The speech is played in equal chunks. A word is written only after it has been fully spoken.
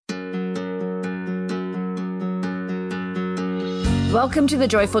Welcome to the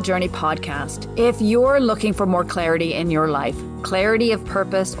Joyful Journey podcast. If you're looking for more clarity in your life, clarity of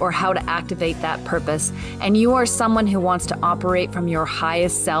purpose or how to activate that purpose, and you are someone who wants to operate from your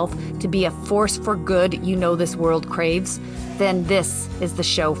highest self to be a force for good you know this world craves, then this is the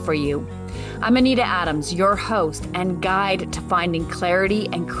show for you. I'm Anita Adams, your host and guide to finding clarity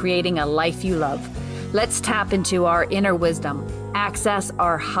and creating a life you love. Let's tap into our inner wisdom, access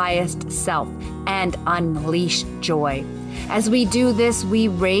our highest self, and unleash joy. As we do this, we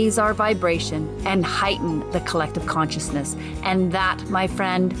raise our vibration and heighten the collective consciousness. And that, my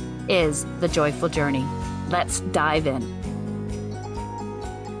friend, is the joyful journey. Let's dive in.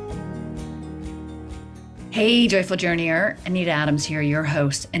 Hey, Joyful Journeyer, Anita Adams here, your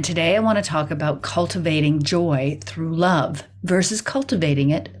host. And today I want to talk about cultivating joy through love versus cultivating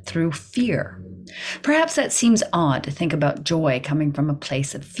it through fear. Perhaps that seems odd to think about joy coming from a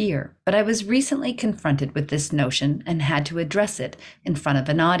place of fear, but I was recently confronted with this notion and had to address it in front of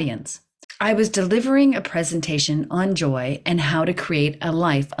an audience. I was delivering a presentation on joy and how to create a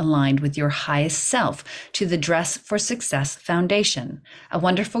life aligned with your highest self to the Dress for Success Foundation, a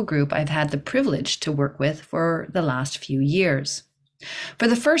wonderful group I've had the privilege to work with for the last few years. For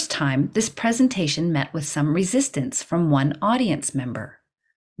the first time, this presentation met with some resistance from one audience member.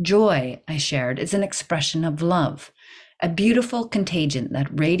 Joy, I shared, is an expression of love, a beautiful contagion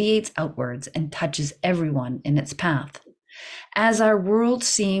that radiates outwards and touches everyone in its path. As our world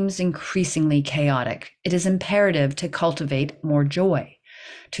seems increasingly chaotic, it is imperative to cultivate more joy,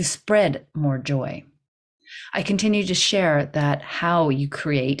 to spread more joy. I continue to share that how you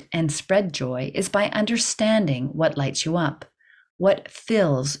create and spread joy is by understanding what lights you up, what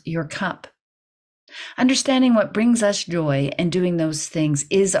fills your cup. Understanding what brings us joy and doing those things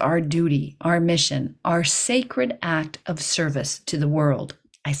is our duty, our mission, our sacred act of service to the world,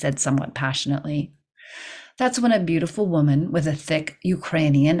 I said somewhat passionately. That's when a beautiful woman with a thick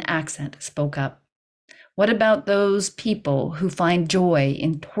Ukrainian accent spoke up. What about those people who find joy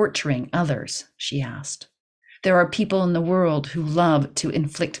in torturing others? She asked. There are people in the world who love to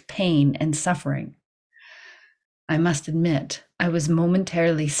inflict pain and suffering. I must admit, I was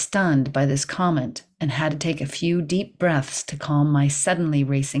momentarily stunned by this comment and had to take a few deep breaths to calm my suddenly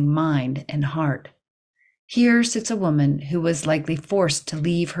racing mind and heart. Here sits a woman who was likely forced to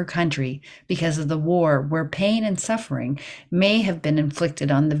leave her country because of the war where pain and suffering may have been inflicted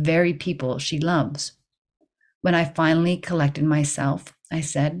on the very people she loves. When I finally collected myself, I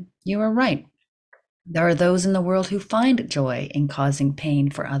said, "You are right. There are those in the world who find joy in causing pain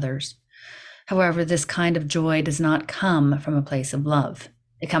for others. However, this kind of joy does not come from a place of love.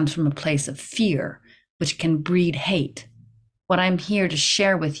 It comes from a place of fear, which can breed hate. What I'm here to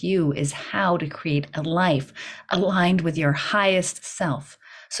share with you is how to create a life aligned with your highest self,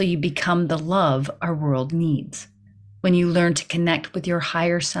 so you become the love our world needs. When you learn to connect with your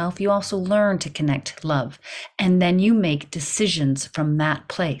higher self, you also learn to connect love, and then you make decisions from that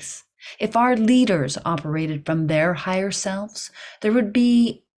place. If our leaders operated from their higher selves, there would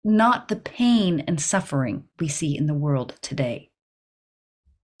be not the pain and suffering we see in the world today."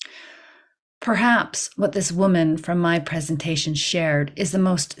 Perhaps what this woman from my presentation shared is the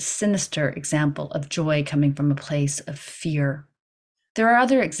most sinister example of joy coming from a place of fear. There are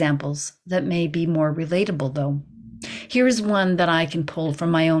other examples that may be more relatable, though. Here is one that I can pull from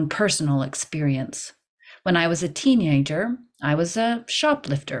my own personal experience. When I was a teenager, I was a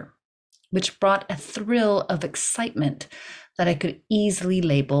shoplifter, which brought a thrill of excitement that I could easily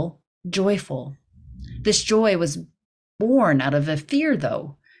label joyful. This joy was born out of a fear,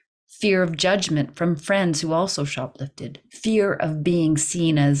 though. Fear of judgment from friends who also shoplifted. Fear of being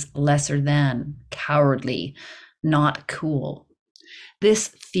seen as lesser than, cowardly, not cool. This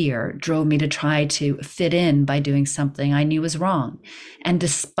fear drove me to try to fit in by doing something I knew was wrong. And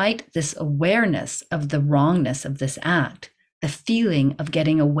despite this awareness of the wrongness of this act, the feeling of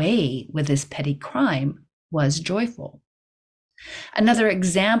getting away with this petty crime was joyful. Another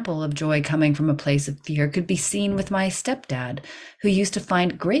example of joy coming from a place of fear could be seen with my stepdad, who used to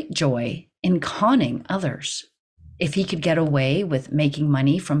find great joy in conning others. If he could get away with making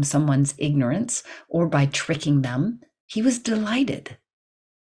money from someone's ignorance or by tricking them, he was delighted.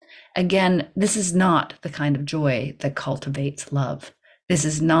 Again, this is not the kind of joy that cultivates love. This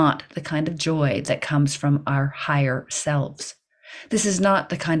is not the kind of joy that comes from our higher selves. This is not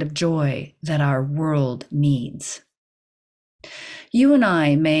the kind of joy that our world needs. You and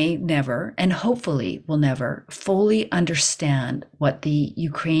I may never, and hopefully will never, fully understand what the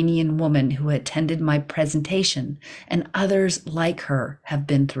Ukrainian woman who attended my presentation and others like her have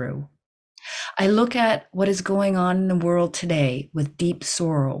been through. I look at what is going on in the world today with deep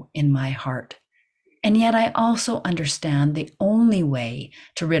sorrow in my heart. And yet I also understand the only way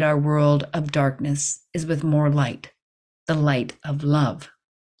to rid our world of darkness is with more light, the light of love.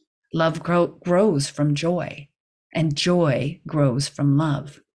 Love grows from joy, and joy grows from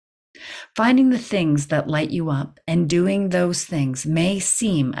love. Finding the things that light you up and doing those things may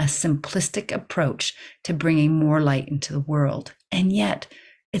seem a simplistic approach to bringing more light into the world. And yet,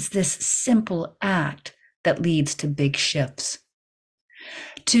 it's this simple act that leads to big shifts.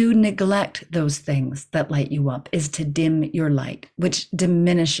 To neglect those things that light you up is to dim your light, which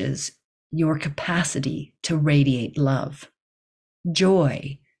diminishes your capacity to radiate love.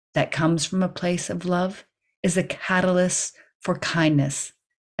 Joy that comes from a place of love is a catalyst for kindness,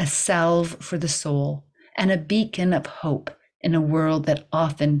 a salve for the soul, and a beacon of hope in a world that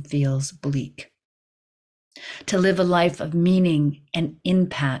often feels bleak. To live a life of meaning and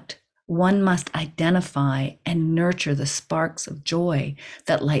impact, one must identify and nurture the sparks of joy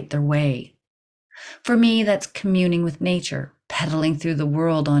that light their way. For me, that's communing with nature, pedaling through the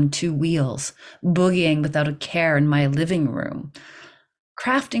world on two wheels, boogieing without a care in my living room,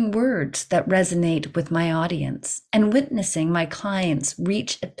 crafting words that resonate with my audience, and witnessing my clients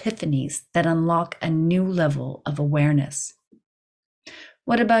reach epiphanies that unlock a new level of awareness.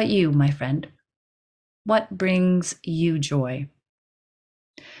 What about you, my friend? What brings you joy?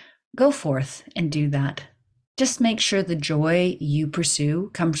 Go forth and do that. Just make sure the joy you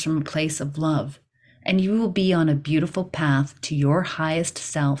pursue comes from a place of love, and you will be on a beautiful path to your highest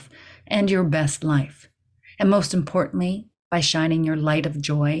self and your best life. And most importantly, by shining your light of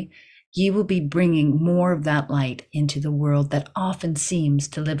joy, you will be bringing more of that light into the world that often seems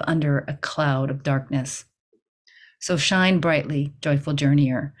to live under a cloud of darkness. So shine brightly, joyful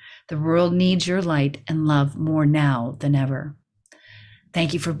journeyer. The world needs your light and love more now than ever.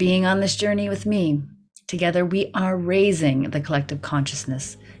 Thank you for being on this journey with me. Together, we are raising the collective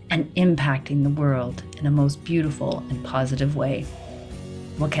consciousness and impacting the world in a most beautiful and positive way.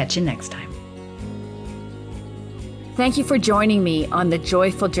 We'll catch you next time. Thank you for joining me on the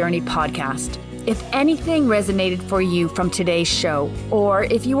Joyful Journey podcast. If anything resonated for you from today's show, or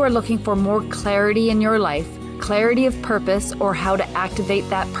if you are looking for more clarity in your life, clarity of purpose, or how to activate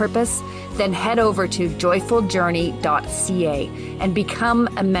that purpose, then head over to joyfuljourney.ca and become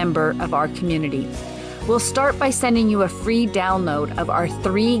a member of our community. We'll start by sending you a free download of our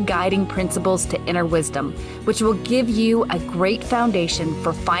 3 guiding principles to inner wisdom, which will give you a great foundation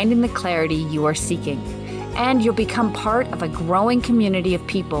for finding the clarity you are seeking. And you'll become part of a growing community of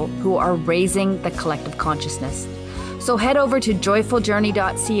people who are raising the collective consciousness. So head over to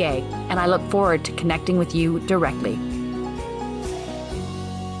joyfuljourney.ca, and I look forward to connecting with you directly.